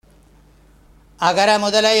அகர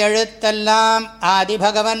முதல எழுத்தெல்லாம்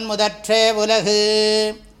ஆதிபகவன் முதற்றே உலகு.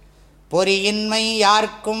 பொறியின்மை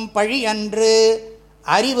யார்க்கும் பழி அன்று,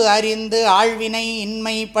 அறிவு அறிந்து ஆழ்வினை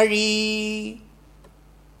இன்மை பழி.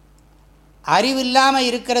 அறிவில்லாமல்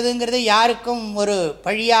இருக்கிறதுங்கிறது யாருக்கும் ஒரு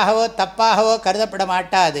பழியாகவோ தப்பாகவோ கருதப்பட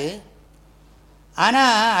மாட்டாது.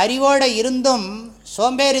 ஆனால் அறிவோடு இருந்தும்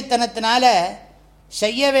சோம்பேறித்தனத்தினால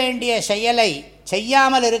செய்ய வேண்டிய செயலை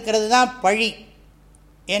செய்யாமல் இருக்கிறது தான் பழி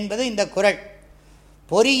என்பது இந்த குறள்.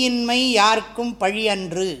 பொறியின்மை யார்க்கும் பழி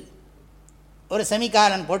அன்று, ஒரு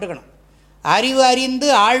செமிகாலன் போட்டுக்கணும். அறிவு அறிந்து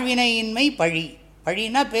ஆழ்வினையின்மை பழி.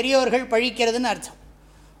 பழின்னா பெரியோர்கள் பழிக்கிறதுன்னு அர்த்தம்.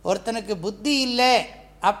 ஒருத்தனுக்கு புத்தி இல்லை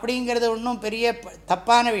அப்படிங்கிறது ஒன்றும் பெரிய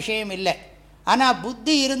தப்பான விஷயம் இல்லை. ஆனால்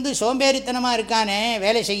புத்தி இருந்து சோம்பேறித்தனமாக இருக்கானே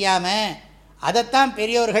வேலை செய்யாமல், அதைத்தான்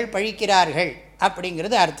பெரியோர்கள் பழிக்கிறார்கள்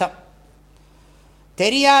அப்படிங்கிறது அர்த்தம்.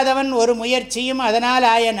 தெரியாதவன் ஒரு முயற்சியும் அதனால்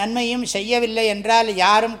ஆய நன்மையும் செய்யவில்லை என்றால்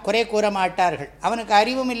யாரும் குறை கூற மாட்டார்கள். அவனுக்கு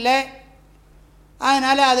அறிவும் இல்லை,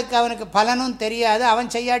 அதனால் அதுக்கு அவனுக்கு பலனும் தெரியாது, அவன்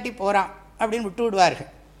செய்யாட்டி போகிறான் அப்படின்னு விட்டு விடுவார்கள்.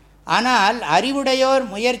 ஆனால் அறிவுடையோர்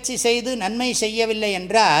முயற்சி செய்து நன்மை செய்யவில்லை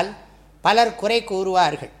என்றால் பலர் குறை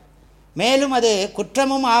கூறுவார்கள். மேலும் அது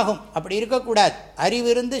குற்றமும் ஆகும். அப்படி இருக்கக்கூடாது.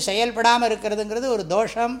 அறிவிருந்து செயல்படாமல் இருக்கிறதுங்கிறது ஒரு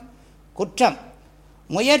தோஷம், குற்றம்.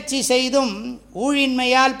 முயற்சி செய்தும்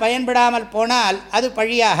ஊழின்மையால் பயன்படாமல் போனால் அது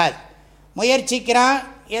பழியாகாது. முயற்சிக்கிறான்,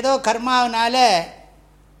 ஏதோ கர்மாவனால்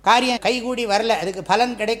காரியம் கைகூடி வரல, அதுக்கு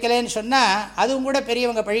பலன் கிடைக்கலன்னு சொன்னால் அதுவும் கூட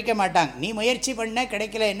பெரியவங்க பழிக்க மாட்டாங்க. நீ முயற்சி பண்ண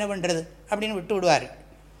கிடைக்கல, என்ன பண்ணுறது அப்படின்னு விட்டு விடுவார்.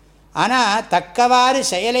 ஆனால் தக்கவாறு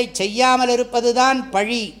செயலை செய்யாமல் இருப்பது தான்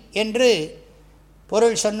பழி என்று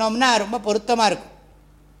பொருள் சொன்னோம்னா ரொம்ப பொருத்தமாக இருக்கும்.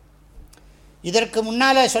 இதற்கு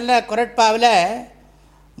முன்னால் சொல்ல குறட்பாவில்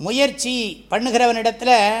முயற்சி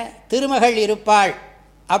பண்ணுகிறவனிடத்தில் திருமகள் இருப்பாள்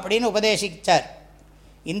அப்படின்னு உபதேசித்தார்.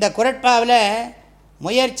 இந்த குறட்பாவில்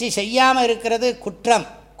முயற்சி செய்யாமல் இருக்கிறது குற்றம்,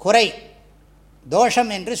 குறை, தோஷம்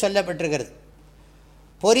என்று சொல்லப்பட்டிருக்கிறது.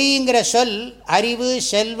 பொறிங்கிற சொல் அறிவு,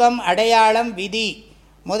 செல்வம், அடையாளம், விதி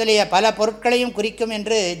முதலிய பல பொருட்களையும் குறிக்கும்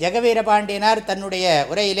என்று ஜெகவீரபாண்டியனார் தன்னுடைய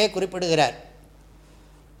உரையிலே குறிப்பிடுகிறார்.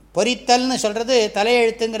 பொறித்தல்னு சொல்கிறது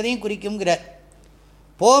தலையெழுத்துங்கிறதையும் குறிக்கும்ங்கிறார்.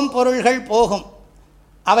 போம் பொருள்கள் போகும்,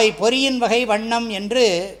 அவை பொறியின் வகை வண்ணம் என்று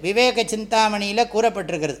விவேக சிந்தாமணியில்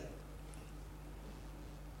கூறப்பட்டிருக்கிறது.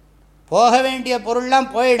 போக வேண்டிய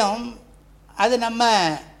பொருள்லாம் போயிடும், அது நம்ம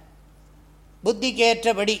புத்திக்கு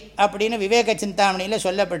ஏற்றபடி அப்படின்னு விவேக சிந்தாமணியில்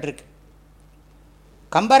சொல்லப்பட்டிருக்கு.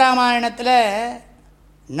 கம்பராமாயணத்தில்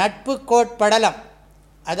நட்பு கோட்படலம்,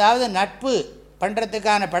 அதாவது நட்பு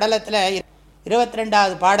பண்ணுறதுக்கான படலத்தில்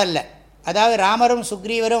 22வது பாடலில், அதாவது ராமரும்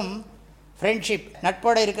சுக்ரீவரும் ஃப்ரெண்ட்ஷிப்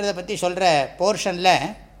நட்போடு இருக்கிறத பற்றி சொல்கிற போர்ஷனில்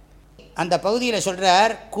அந்த பகுதியில்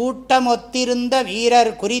சொல்கிறார், கூட்டமொத்திருந்த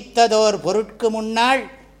வீரர் குறித்ததோர் பொருட்கு முன்னாள்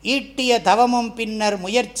ஈட்டிய தவமும் பின்னர்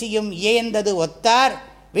முயற்சியும் இயந்தது ஒத்தார்,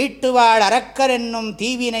 வீட்டுவாழ் அரக்கர் என்னும்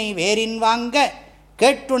தீவினை வேரின் வாங்க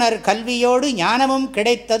கேட்டுணர் கல்வியோடு ஞானமும்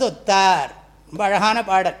கிடைத்தது ஒத்தார். ரொம்ப அழகான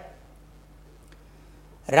பாடல்.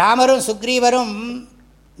 ராமரும் சுக்ரீவரும்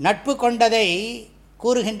நட்பு கொண்டதை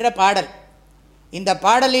கூறுகின்ற பாடல். இந்த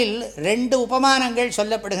பாடலில் 2 உபமானங்கள்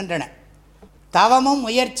சொல்லப்படுகின்றன. தவமும்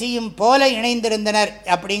முயற்சியும் போல இணைந்திருந்தனர்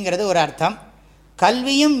அப்படிங்கிறது ஒரு அர்த்தம்,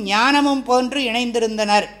 கல்வியும் ஞானமும் போன்று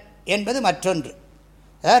இணைந்திருந்தனர் என்பது மற்றொன்று.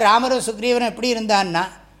 அதாவது ராமரும் சுக்ரீவரும் எப்படி இருந்தான்னா,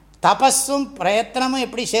 தபஸும் பிரயத்தனமும்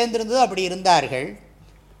எப்படி சேர்ந்திருந்ததோ அப்படி இருந்தார்கள்.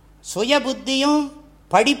 சுய புத்தியும்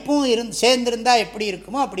படிப்பும் சேர்ந்திருந்தால் எப்படி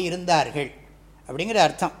இருக்குமோ அப்படி இருந்தார்கள் அப்படிங்கிற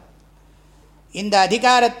அர்த்தம். இந்த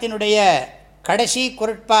அதிகாரத்தினுடைய கடைசி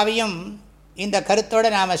குறட்பாவையும் இந்த கருத்தோடு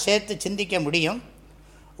நாம் சேர்த்து சிந்திக்க முடியும்.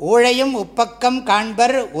 ஊழையும் உப்பக்கம்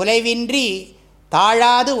காண்பர் உலைவின்றி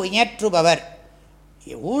தாழாது உயற்றுபவர்.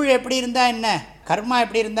 ஊழ் எப்படி இருந்தால் என்ன, கர்மா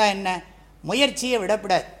எப்படி இருந்தால் என்ன, முயற்சியை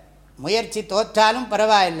விடக்கூடாது. முயற்சி தோற்றாலும்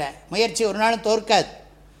பரவாயில்லை, முயற்சி ஒரு நாளும் தோற்காது,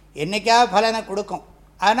 என்றைக்காவது பலனை கொடுக்கும்.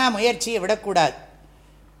 ஆனால் முயற்சியை விடக்கூடாது.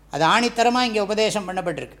 அது ஆணித்தரமாக இங்கே உபதேசம்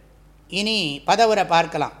பண்ணப்பட்டிருக்கு. இனி பதவுரை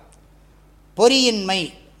பார்க்கலாம். பொறியின்மை,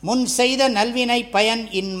 முன் செய்த நல்வினை பயன்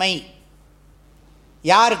இன்மை.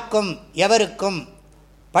 யாருக்கும் எவருக்கும்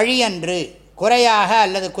பழியன்று, குறையாக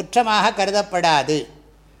அல்லது குற்றமாக கருதப்படாது.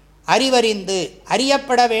 அறிவறிந்து,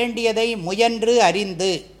 அறியப்பட வேண்டியதை முயன்று அறிந்து.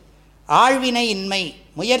 ஆழ்வினை இன்மை,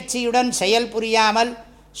 முயற்சியுடன் செயல் புரியாமல்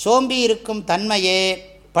சோம்பி இருக்கும் தன்மையே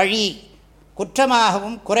பழி,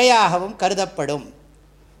 குற்றமாகவும் குறையாகவும் கருதப்படும்.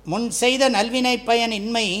 முன் செய்த நல்வினை பயன்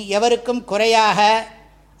இன்மை எவருக்கும் குறையாக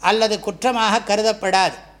அல்லது குற்றமாக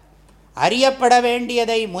கருதப்படாது. அறியப்பட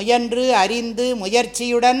வேண்டியதை முயன்று அறிந்து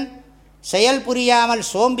முயற்சியுடன் செயல் புரியாமல்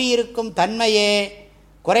சோம்பி இருக்கும் தன்மையே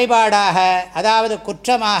குறைபாடாக, அதாவது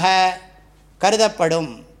குற்றமாக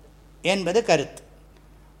கருதப்படும் என்பது கருத்து.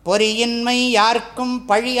 பொறியின்மை யார்க்கும்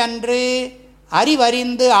பழி அன்று,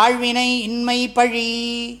 அறிவறிந்து ஆழ்வினை இன்மை பழி.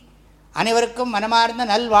 அனைவருக்கும் மனமார்ந்த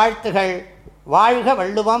நல்வாழ்த்துகள். வாழ்க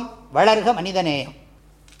வள்ளுவம், வளர்க மனிதநேயம்.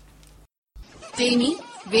 தேனி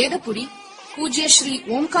வேதபுரி பூஜ்ய ஸ்ரீ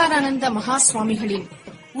ஓம்காரானந்த மகா சுவாமிகளின்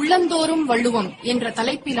உள்ளந்தோறும் வள்ளுவம் என்ற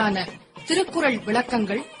தலைப்பிலான திருக்குறள்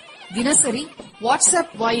விளக்கங்கள் தினசரி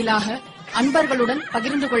வாட்ஸ்அப் வாயிலாக அன்பர்களுடன்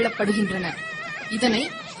பகிர்ந்து கொள்ளப்படுகின்றன. இதனை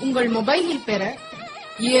உங்கள் மொபைலில் பெற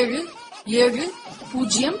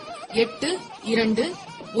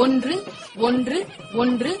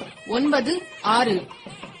 7708211196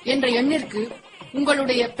 என்ற எண்ணிற்கு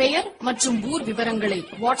உங்களுடைய பெயர் மற்றும் ஊர் விவரங்களை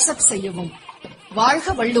வாட்ஸ்அப் செய்யவும்.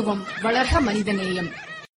 வாழ்க வள்ளுவம், வளர்க மனிதநேயம்.